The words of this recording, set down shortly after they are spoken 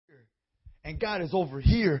and God is over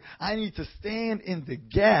here. I need to stand in the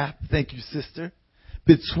gap, thank you, sister,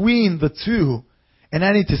 between the two. And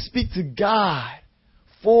I need to speak to God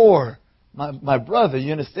for my brother.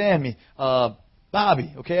 You understand me?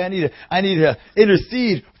 Bobby, okay? I need to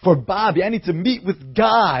intercede for Bobby. I need to meet with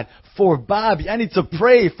God for Bobby. I need to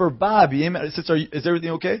pray for Bobby. Amen. Sister, is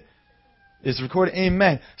everything okay? It's recorded.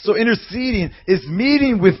 Amen. So interceding is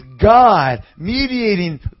meeting with God,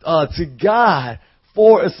 mediating to God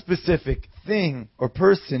for a specific thing or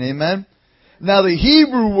person. Amen. Now the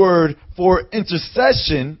Hebrew word for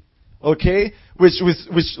intercession, okay, which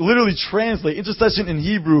literally translates, intercession in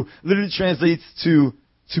Hebrew literally translates to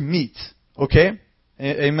meet. Okay?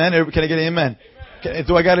 Amen? Can I get an amen? Amen.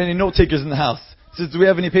 Do I got any note takers in the house? Do we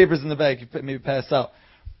have any papers in the back? Maybe pass out.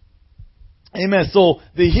 Amen. So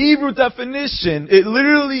the Hebrew definition, it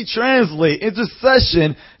literally translates,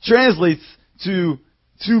 intercession translates to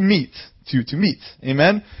meet. To meet.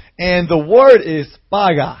 Amen? And the word is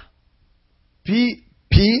paga.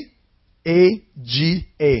 P-A-G-A.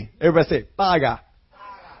 Everybody say paga.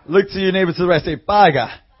 Look to your neighbor to the right, say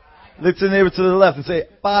paga. Look to the neighbor to the left and say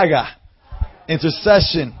paga.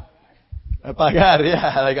 Intercession. Pagar,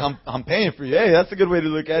 yeah, like I'm paying for you. Hey, that's a good way to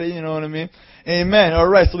look at it, you know what I mean? Amen.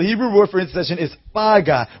 Alright, so the Hebrew word for intercession is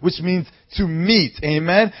paga, which means to meet.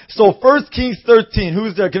 Amen. So 1 Kings 13,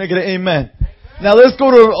 who's there? Can I get an amen? Now let's go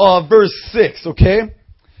to verse 6, okay?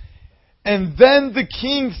 And then the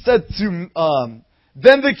king said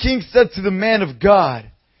to the man of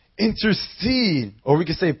God, intercede, or we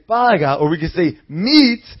could say paga, or we could say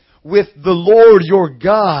meet with the Lord your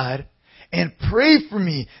God, and pray for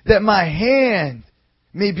me that my hand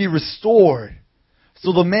may be restored.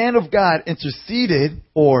 So the man of God interceded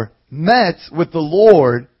or met with the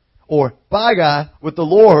Lord, or paga with the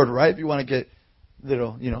Lord, right? If you want to get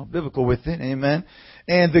little, biblical with it, amen.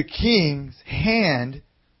 And the king's hand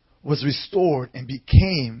was restored and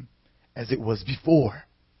became as it was before.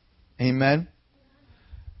 Amen.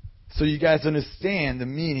 So you guys understand the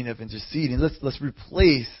meaning of interceding. Let's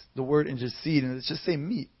replace the word intercede and let's just say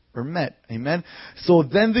meet or met. Amen. So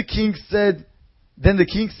then the king said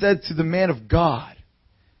to the man of God,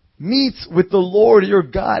 meet with the Lord your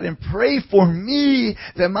God and pray for me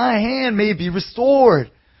that my hand may be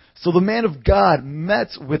restored. So the man of God met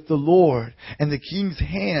with the Lord, and the king's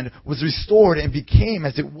hand was restored and became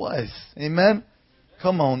as it was. Amen.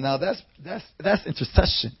 Come on now, that's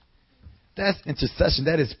intercession. That's intercession.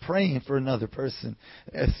 That is praying for another person,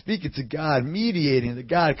 speaking to God, mediating to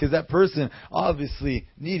God, because that person obviously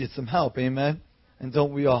needed some help. Amen. And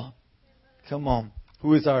don't we all? Come on.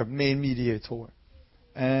 Who is our main mediator?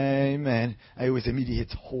 Amen. I always say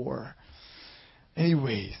mediator.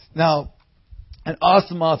 Anyways, now, an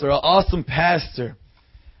awesome author, an awesome pastor.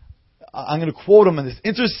 I'm going to quote him on this.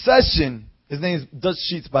 Intercession, his name is Dutch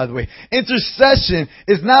Sheets, by the way. Intercession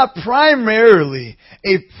is not primarily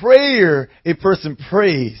a prayer a person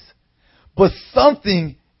prays, but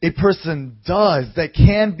something a person does that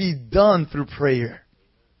can be done through prayer.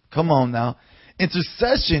 Come on now.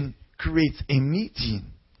 Intercession creates a meeting.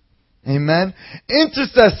 Amen.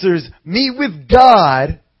 Intercessors meet with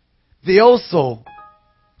God. They also,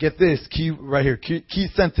 get this, key right here, key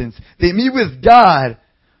sentence. They meet with God,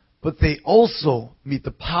 but they also meet the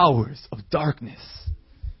powers of darkness.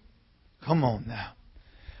 Come on now.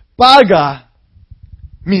 Paga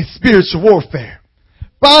means spiritual warfare.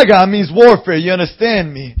 Paga means warfare, you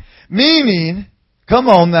understand me? Meaning, come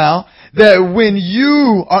on now, that when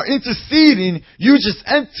you are interceding, you just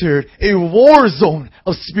entered a war zone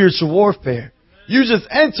of spiritual warfare. You just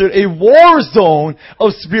entered a war zone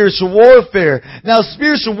of spiritual warfare. Now,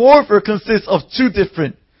 spiritual warfare consists of two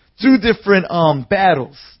different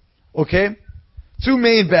battles. Okay? Two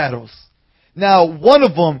main battles. Now, one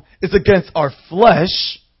of them is against our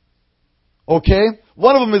flesh. Okay?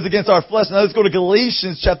 One of them is against our flesh. Now, let's go to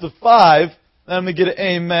Galatians chapter 5. Let me get an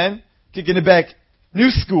amen. Kicking it back. New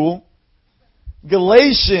school.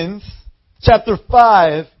 Galatians chapter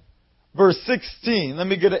 5, verse 16. Let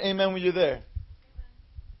me get an amen when you're there.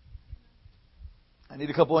 I need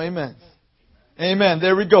a couple amens. Amen.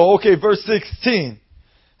 There we go. Okay, verse 16.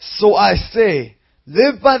 So I say,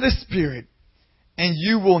 live by the Spirit, and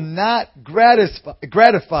you will not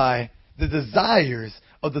gratify the desires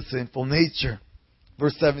of the sinful nature.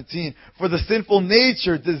 Verse 17. For the sinful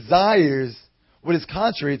nature desires what is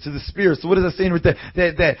contrary to the Spirit. So what is that saying right there?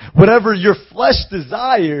 That whatever your flesh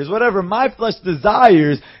desires, whatever my flesh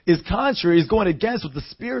desires is contrary, is going against what the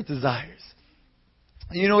Spirit desires.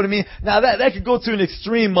 You know what I mean? Now that could go to an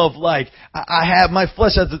extreme of like, my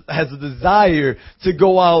flesh has a desire to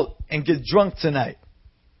go out and get drunk tonight.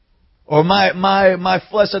 Or my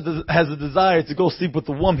flesh has a desire to go sleep with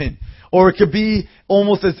a woman. Or it could be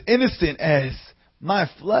almost as innocent as my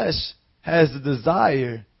flesh has a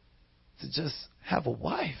desire to just have a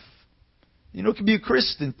wife. You know, it could be a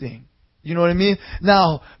Christian thing. You know what I mean?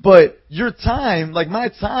 Now, but your time, like my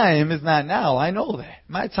time is not now. I know that.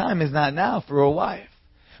 My time is not now for a wife.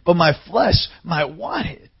 But my flesh might want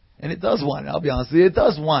it. And it does want it. I'll be honest with you. It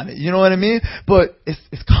does want it. You know what I mean? But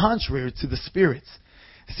it's contrary to the spirits.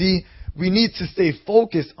 See, we need to stay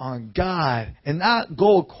focused on God and not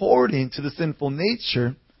go according to the sinful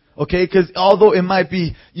nature. Okay? Because although it might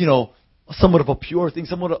be, you know, somewhat of a pure thing,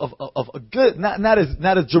 somewhat of a good, not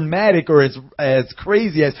as dramatic or as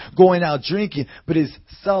crazy as going out drinking, but it's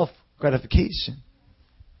self gratification.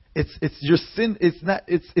 It's your sin.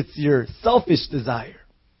 It's your selfish desire.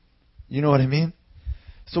 You know what I mean?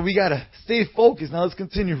 So we gotta stay focused. Now let's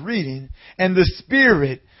continue reading. And the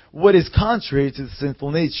spirit, what is contrary to the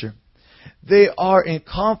sinful nature, they are in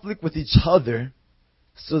conflict with each other,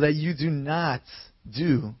 so that you do not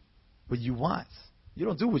do what you want. You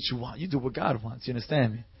don't do what you want. You do what God wants. You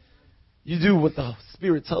understand me? You do what the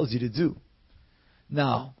Spirit tells you to do.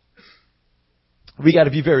 Now, we got to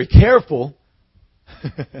be very careful.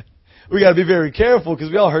 We got to be very careful because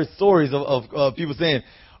we all heard stories of people saying,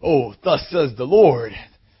 "Oh, thus says the Lord."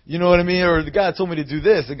 You know what I mean? Or God told me to do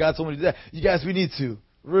this, and God told me to do that. You guys, we need to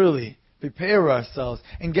really prepare ourselves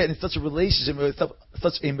and get in such a relationship with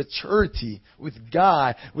such a maturity with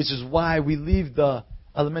God, which is why we leave the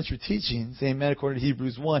elementary teachings, amen, according to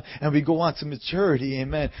Hebrews 1, and we go on to maturity,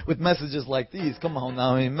 amen, with messages like these. Come on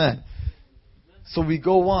now, amen. So we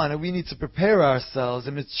go on, and we need to prepare ourselves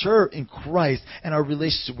and mature in Christ and our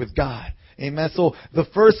relationship with God, amen. So the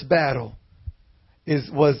first battle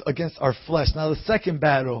was against our flesh. Now the second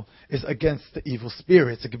battle is against the evil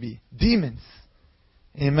spirits. It could be demons,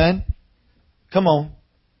 amen. Come on,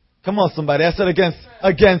 somebody. I said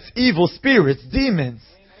against evil spirits, demons.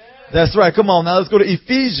 That's right. Come on now. Let's go to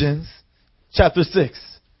Ephesians chapter 6.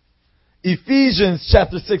 Ephesians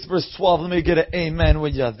chapter 6 verse 12. Let me get an amen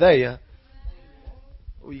when you're there.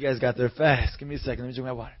 Oh, you guys got there fast. Give me a second. Let me drink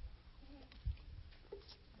my water.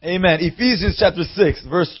 Amen. Ephesians chapter 6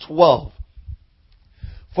 verse 12.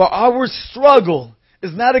 For our struggle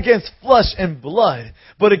is not against flesh and blood,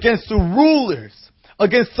 but against the rulers,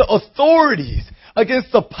 against the authorities,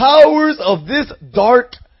 against the powers of this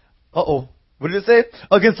dark... What did it say?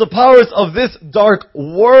 Against the powers of this dark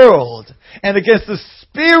world and against the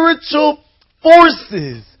spiritual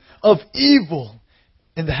forces of evil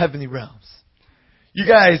in the heavenly realms. You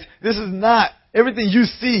guys, this is not, everything you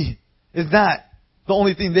see is not the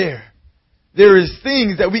only thing there. There is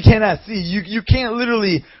things that we cannot see. You can't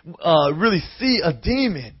literally, really see a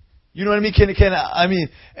demon. You know what I mean?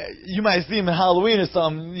 You might see him in Halloween or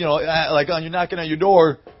something, you know, like you're knocking on your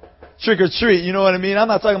door, trick or treat, you know what I mean? I'm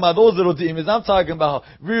not talking about those little demons. I'm talking about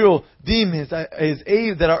real demons that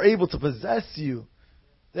are able to possess you,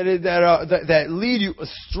 that lead you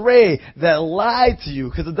astray, that lie to you,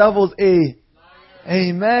 because the devil's a liar.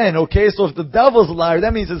 Amen. Okay, so if the devil's a liar,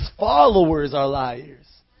 that means his followers are liars.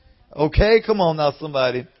 Okay, come on now,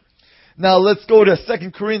 somebody. Now let's go to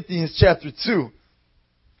 2 Corinthians chapter 2.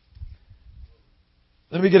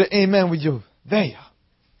 Let me get an amen with you. There.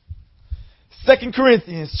 2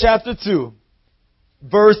 Corinthians chapter 2,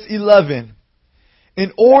 verse 11.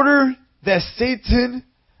 In order that Satan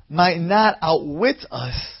might not outwit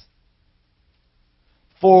us,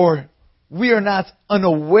 for we are not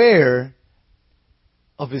unaware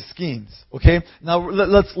of his schemes. Okay? Now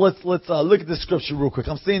let's look at this scripture real quick.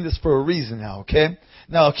 I'm saying this for a reason now, okay?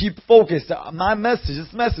 Now keep focused.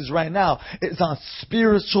 This message right now is on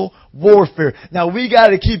spiritual warfare. Now we got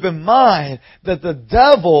to keep in mind that the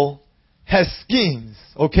devil has schemes,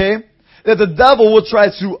 okay? That the devil will try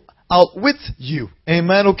to outwit you.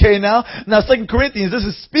 Amen, okay now? Now 2 Corinthians, this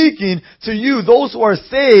is speaking to you, those who are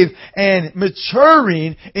saved and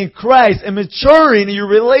maturing in Christ and maturing in your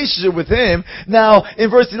relationship with Him. Now, in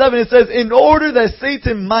verse 11 it says, in order that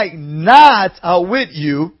Satan might not outwit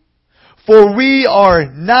you, for we are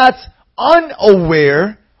not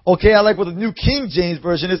unaware. Okay, I like what the New King James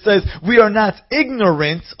Version, it says, we are not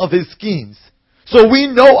ignorant of his schemes. So we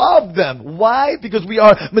know of them. Why? Because we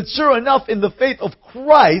are mature enough in the faith of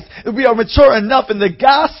Christ. We are mature enough in the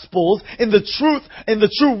Gospels, in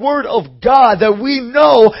the true Word of God, that we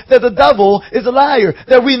know that the devil is a liar.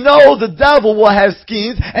 That we know the devil will have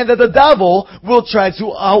schemes and that the devil will try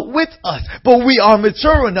to outwit us. But we are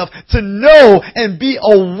mature enough to know and be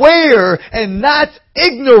aware and not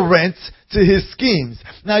ignorant to his schemes.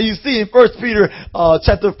 Now you see in 1 Peter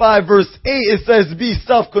chapter 5 verse 8, it says, be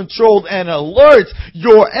self-controlled and alert.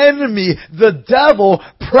 Your enemy, the devil,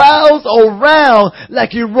 prowls around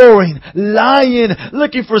like a roaring lion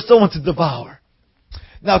looking for someone to devour.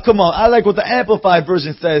 Now come on, I like what the Amplified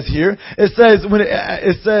version says here. It says,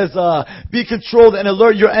 be controlled and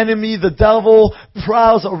alert. Your enemy, the devil,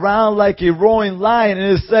 prowls around like a roaring lion.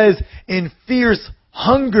 And it says, in fierce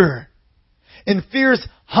hunger. In fierce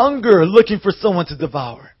hunger, looking for someone to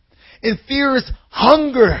devour. In fierce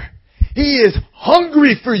hunger. He is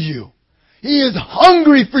hungry for you. He is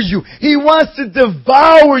hungry for you. He wants to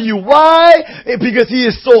devour you. Why? Because he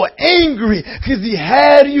is so angry. Because he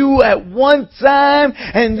had you at one time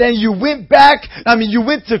and then you went back. You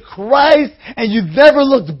went to Christ and you never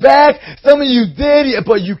looked back. Some of you did,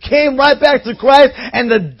 but you came right back to Christ and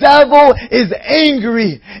the devil is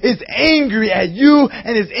angry. Is angry at you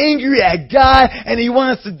and is angry at God and he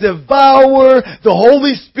wants to devour the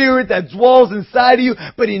Holy Spirit that dwells inside of you,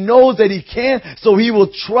 but he knows that he can't, so he will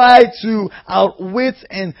try to outwit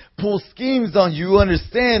and pull schemes on you.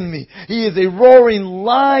 Understand me? He is a roaring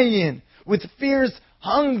lion with fierce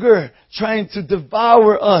hunger trying to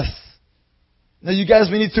devour us. Now you guys,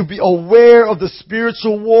 we need to be aware of the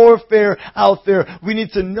spiritual warfare out there. We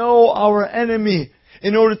need to know our enemy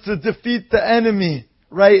in order to defeat the enemy.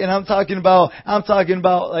 Right? And I'm talking about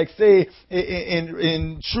like say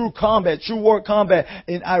in true combat, true war combat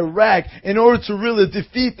in Iraq. In order to really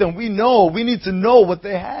defeat them, we need to know what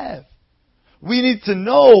they have. We need to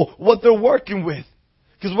know what they're working with.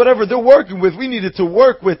 Because whatever they're working with, we needed to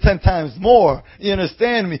work with 10 times more. You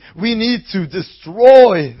understand me? We need to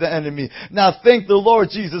destroy the enemy. Now thank the Lord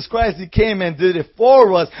Jesus Christ. He came and did it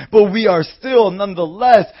for us. But we are still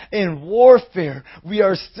nonetheless in warfare. We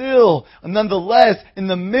are still nonetheless in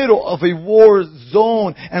the middle of a war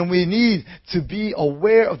zone. And we need to be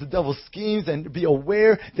aware of the devil's schemes and be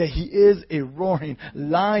aware that he is a roaring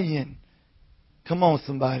lion. Come on,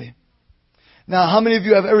 somebody. Now, how many of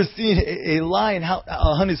you have ever seen a lion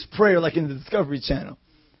hunt his prey, like in the Discovery Channel?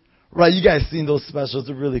 Right? You guys seen those specials.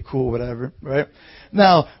 They're really cool, whatever. Right?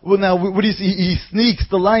 Now, what do you see?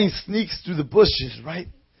 The lion sneaks through the bushes, right?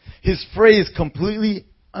 His prey is completely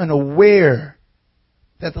unaware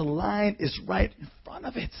that the lion is right in front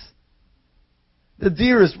of it. The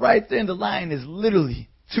deer is right there and the lion is literally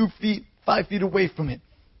 2 feet, 5 feet away from it.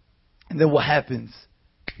 And then what happens?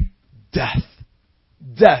 Death.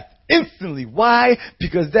 Death. Instantly. Why?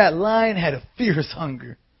 Because that lion had a fierce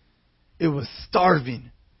hunger. It was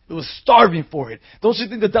starving. It was starving for it. Don't you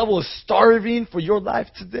think the devil is starving for your life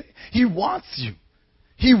today? He wants you.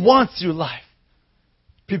 He wants your life.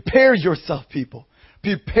 Prepare yourself, people.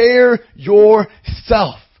 Prepare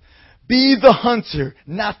yourself. Be the hunter,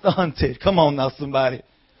 not the hunted. Come on now, somebody.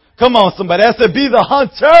 Come on, somebody. I said be the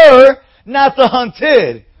hunter, not the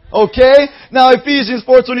hunted. Okay? Now Ephesians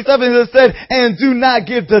 4:27 it said, and do not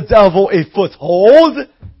give the devil a foothold.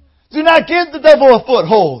 Do not give the devil a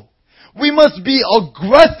foothold. We must be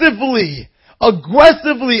aggressively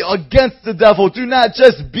against the devil. Do not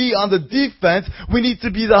just be on the defense. We need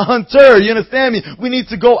to be the hunter. You understand me? We need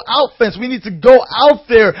to go offense. We need to go out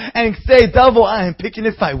there and say, devil, I am picking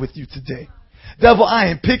a fight with you today. Devil, I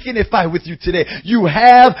am picking a fight with you today. You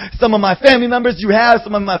have some of my family members, you have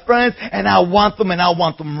some of my friends, and I want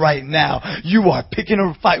them right now. You are picking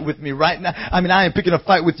a fight with me right now. I am picking a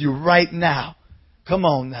fight with you right now. Come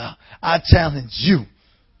on now. I challenge you.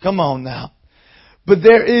 Come on now. But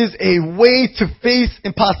there is a way to face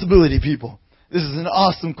impossibility, people. This is an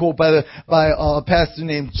awesome quote by a pastor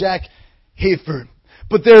named Jack Hayford.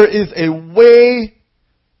 But there is a way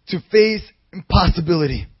to face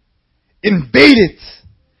impossibility. Invade it.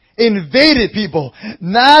 Invade it, people.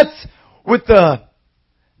 Not with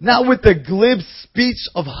the glib speech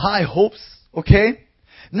of high hopes, okay?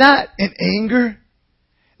 Not in anger.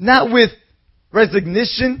 Not with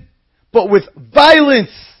resignation, but with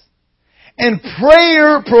violence. And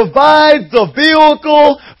prayer provides the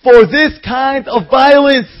vehicle for this kind of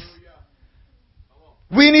violence.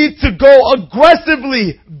 We need to go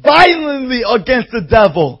aggressively, violently against the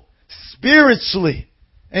devil. Spiritually.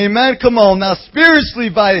 Amen. Come on now. Spiritually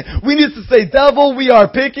violent. We need to say, devil, we are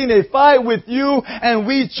picking a fight with you and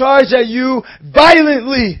we charge at you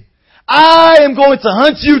violently. I am going to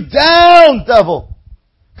hunt you down, devil.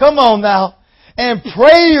 Come on now. And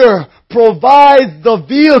prayer provides the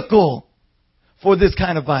vehicle for this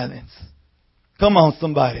kind of violence. Come on,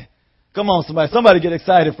 somebody. Come on, somebody. Somebody get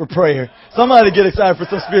excited for prayer. Somebody get excited for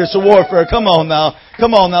some spiritual warfare. Come on now.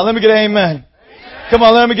 Come on now. Let me get an amen. Come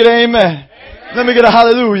on, let me get an amen. Let me get a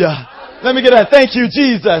hallelujah. Let me get a thank you,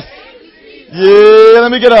 Jesus. Yeah, let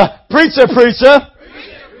me get a preacher.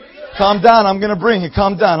 Calm down. I'm going to bring it.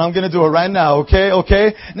 Calm down. I'm going to do it right now. Okay?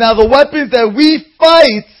 Okay? Now the weapons that we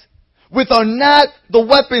fight with are not the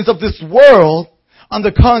weapons of this world. On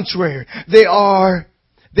the contrary, they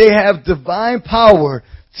have divine power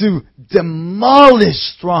to demolish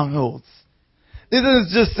strongholds. It doesn't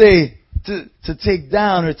just say to take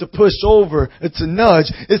down or to push over or to nudge.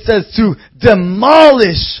 It says to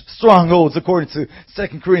demolish strongholds according to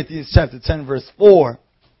 2 Corinthians chapter 10 verse 4.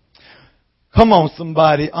 Come on,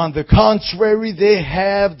 somebody. On the contrary, they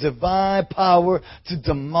have divine power to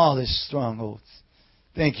demolish strongholds.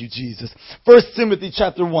 Thank you, Jesus. 1 Timothy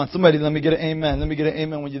chapter 1. Somebody, let me get an amen. Let me get an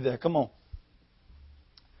amen when you're there. Come on.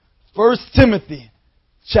 1 Timothy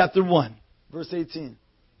chapter 1, verse 18.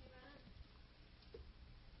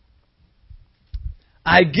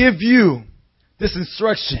 I give you this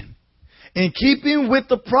instruction in keeping with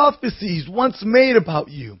the prophecies once made about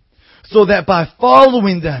you, so that by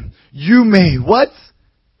following them, you may what?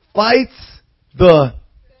 Fight so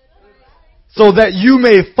that you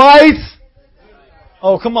may fight.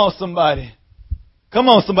 Oh, come on, somebody. Come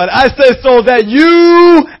on, somebody. I said so that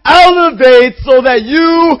you elevate, so that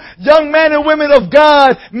you, young men and women of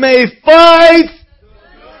God, may fight.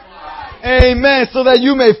 Amen. So that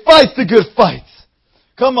you may fight the good fight.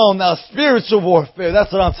 Come on now, spiritual warfare.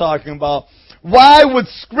 That's what I'm talking about. Why would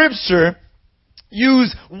Scripture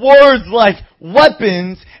use words like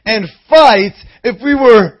weapons and fight if we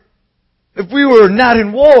were not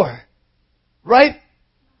in war? Right?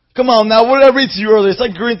 Come on now, what did I read to you earlier?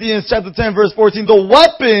 2 Corinthians chapter 10 verse 14. The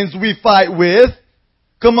weapons we fight with,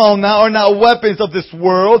 come on now, are not weapons of this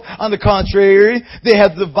world. On the contrary, they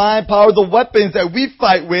have divine power. The weapons that we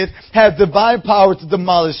fight with have divine power to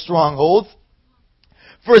demolish strongholds.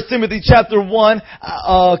 1 Timothy chapter 1,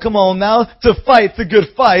 come on now, to fight the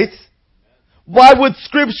good fight. Why would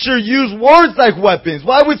Scripture use words like weapons?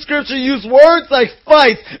 Why would Scripture use words like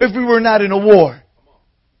fight if we were not in a war?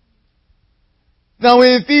 Now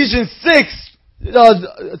in Ephesians 6,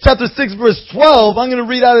 chapter 6 verse 12, I'm going to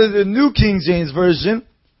read out of the New King James Version.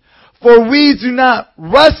 For we do not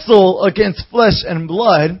wrestle against flesh and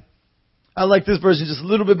blood. I like this version just a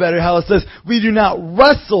little bit better, how it says, we do not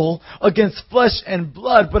wrestle against flesh and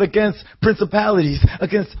blood, but against principalities,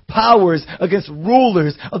 against powers, against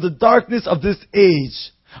rulers of the darkness of this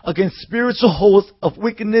age, against spiritual hosts of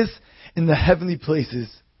wickedness in the heavenly places.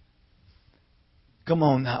 Come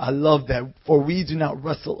on now, I love that. For we do not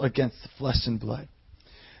wrestle against flesh and blood.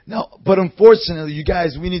 Now, but unfortunately, you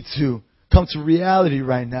guys, we need to come to reality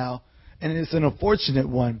right now, and it's an unfortunate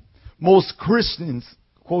one. Most Christians,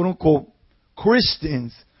 quote unquote,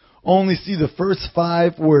 Christians only see the first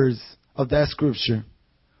 5 words of that scripture.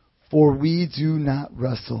 For we do not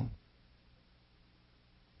wrestle.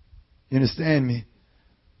 You understand me?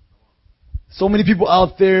 So many people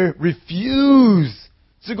out there refuse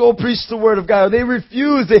to go preach the word of God. They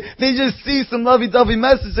refuse. They just see some lovey-dovey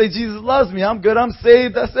message, say, Jesus loves me, I'm good, I'm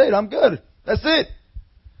saved, that's it, I'm good. That's it.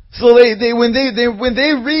 So when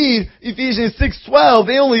they read Ephesians 6:12,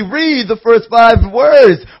 they only read the first 5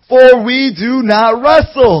 words. For we do not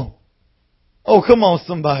wrestle. Oh, come on,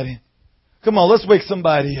 somebody. Come on, let's wake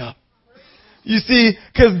somebody up. You see,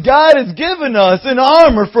 because God has given us an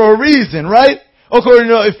armor for a reason, right? According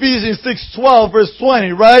to Ephesians 6:12 verse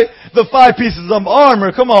 20, right? The 5 pieces of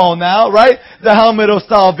armor, come on now, right? The helmet of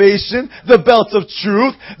salvation, the belt of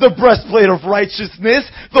truth, the breastplate of righteousness,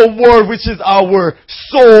 the word which is our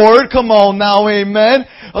sword, come on now, amen.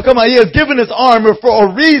 Oh, come on, He has given us armor for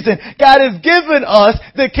a reason. God has given us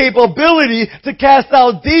the capability to cast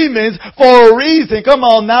out demons for a reason. Come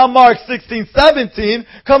on now, Mark 16:17,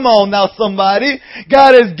 come on now somebody.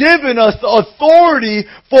 God has given us the authority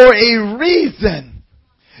for a reason.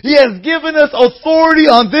 He has given us authority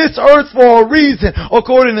on this earth for a reason.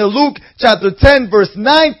 According to Luke chapter 10 verse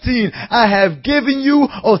 19, I have given you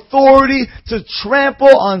authority to trample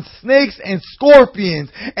on snakes and scorpions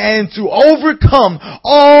and to overcome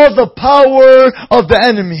all the power of the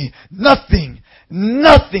enemy. Nothing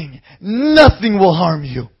will harm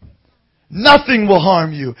you. Nothing will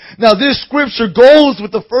harm you. Now this scripture goes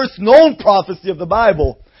with the first known prophecy of the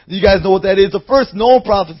Bible. You guys know what that is? The first known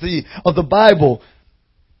prophecy of the Bible.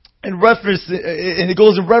 And it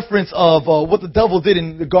goes in reference of what the devil did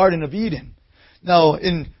in the Garden of Eden. Now,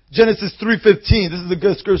 in Genesis 3:15, this is a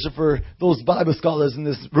good scripture for those Bible scholars in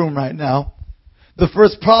this room right now. The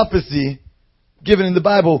first prophecy given in the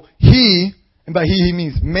Bible, he, and by he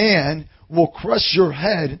means man, will crush your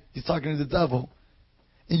head. He's talking to the devil.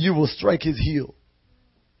 And you will strike his heel.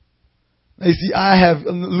 Now you see,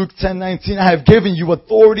 Luke 10:19, I have given you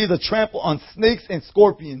authority to trample on snakes and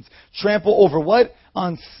scorpions. Trample over what?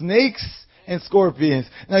 On snakes and scorpions.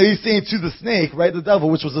 Now he's saying to the snake, right, the devil,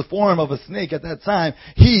 which was the form of a snake at that time,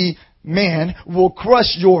 he, man, will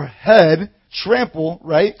crush your head, trample,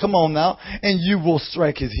 right, come on now, and you will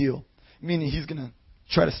strike his heel. Meaning he's going to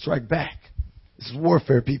try to strike back. This is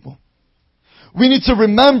warfare, people. We need to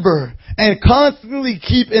remember and constantly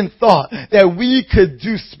keep in thought that we could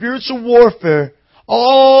do spiritual warfare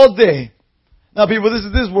all day. Now, people, this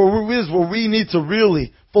is where we need to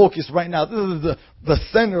really focus right now. This is the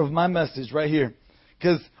center of my message right here.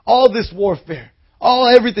 Because all this warfare,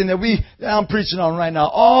 everything that I'm preaching on right now,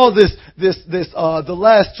 all the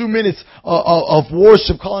last 2 minutes of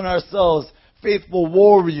worship, calling ourselves faithful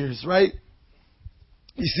warriors, right?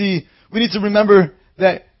 You see, we need to remember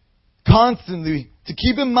that constantly, to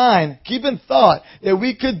keep in mind, keep in thought that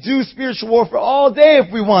we could do spiritual warfare all day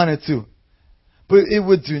if we wanted to. But it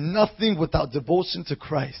would do nothing without devotion to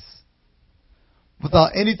Christ.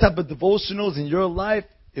 Without any type of devotionals in your life,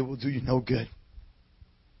 it will do you no good.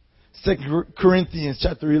 2 Corinthians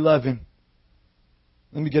chapter 11.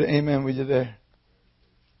 Let me get an amen with you there.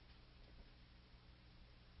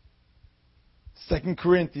 2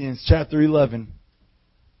 Corinthians chapter 11.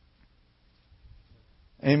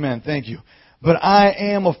 Amen. Thank you. But I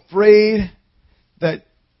am afraid that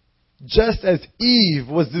just as Eve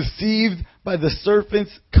was deceived by the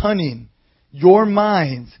serpent's cunning, your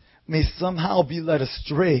minds may somehow be led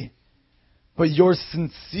astray, but your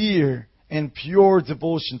sincere and pure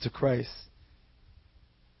devotion to Christ.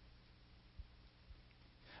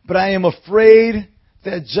 But I am afraid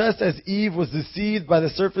that just as Eve was deceived by the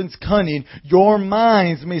serpent's cunning, your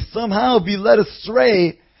minds may somehow be led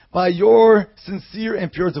astray by your sincere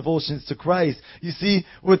and pure devotions to Christ. You see,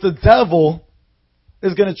 what the devil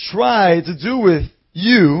is going to try to do with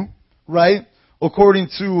you, right? According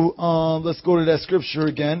to, let's go to that scripture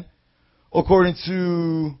again. According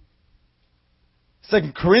to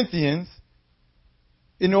 2 Corinthians,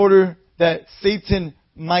 in order that Satan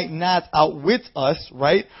might not outwit us,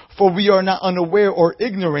 right? For we are not unaware or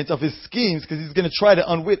ignorant of his schemes, because he's going to try to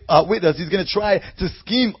outwit us. He's going to try to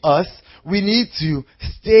scheme us. We need to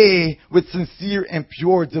stay with sincere and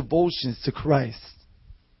pure devotions to Christ.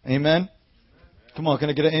 Amen? Come on, can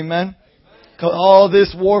I get an amen? All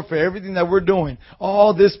this warfare, everything that we're doing,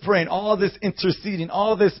 all this praying, all this interceding,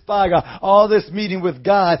 all this paga, all this meeting with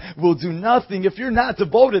God will do nothing if you're not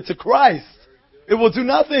devoted to Christ. It will do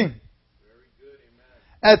nothing.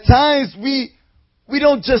 At times, we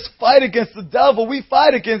don't just fight against the devil. We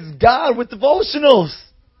fight against God with devotionals.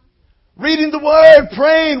 Reading the Word,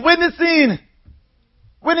 praying, witnessing.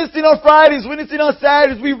 Witnessing on Fridays, witnessing on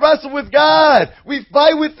Saturdays. We wrestle with God. We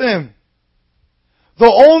fight with Him. The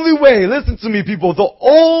only way, listen to me people, the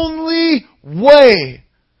only way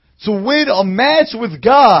to win a match with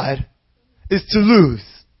God is to lose.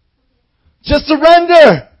 Just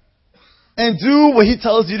surrender and do what He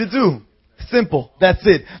tells you to do. Simple. That's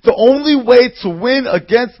it. The only way to win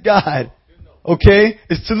against God, okay,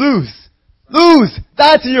 is to lose. Lose.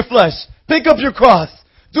 Die to your flesh. Pick up your cross.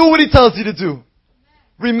 Do what He tells you to do.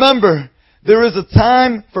 Remember, there is a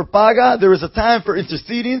time for paga. There is a time for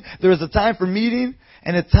interceding. There is a time for meeting.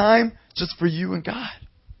 And a time just for you and God.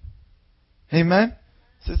 Amen?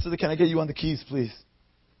 Sister, can I get you on the keys, please?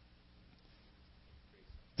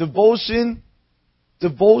 Devotionals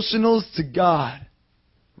to God.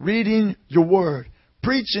 Reading your Word.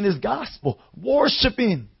 Preaching His gospel.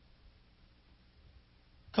 Worshiping.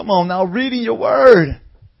 Come on now, reading your Word.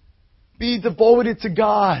 Be devoted to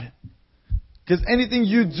God. Because anything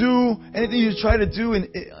you do, anything you try to do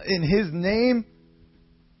in His name,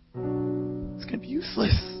 it's going to be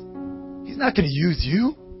useless. He's not going to use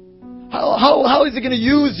you. How is He going to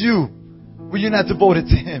use you when you're not devoted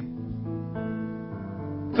to Him?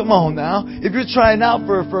 Come on now. If you're trying out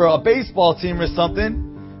for a baseball team or something,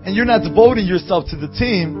 and you're not devoting yourself to the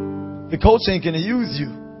team, the coach ain't going to use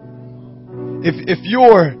you. If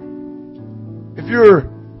you're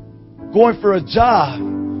going for a job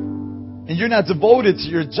and you're not devoted to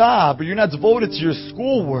your job, or you're not devoted to your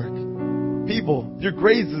schoolwork, people, your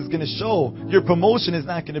grades is going to show. Your promotion is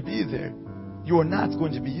not going to be there. You are not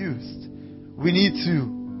going to be used. We need to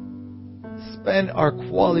spend our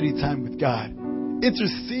quality time with God.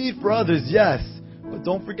 Intercede for others, yes, but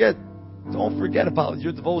don't forget about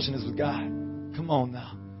your devotion is with God. Come on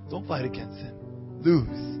now. Don't fight against Him.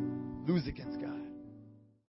 Lose against God.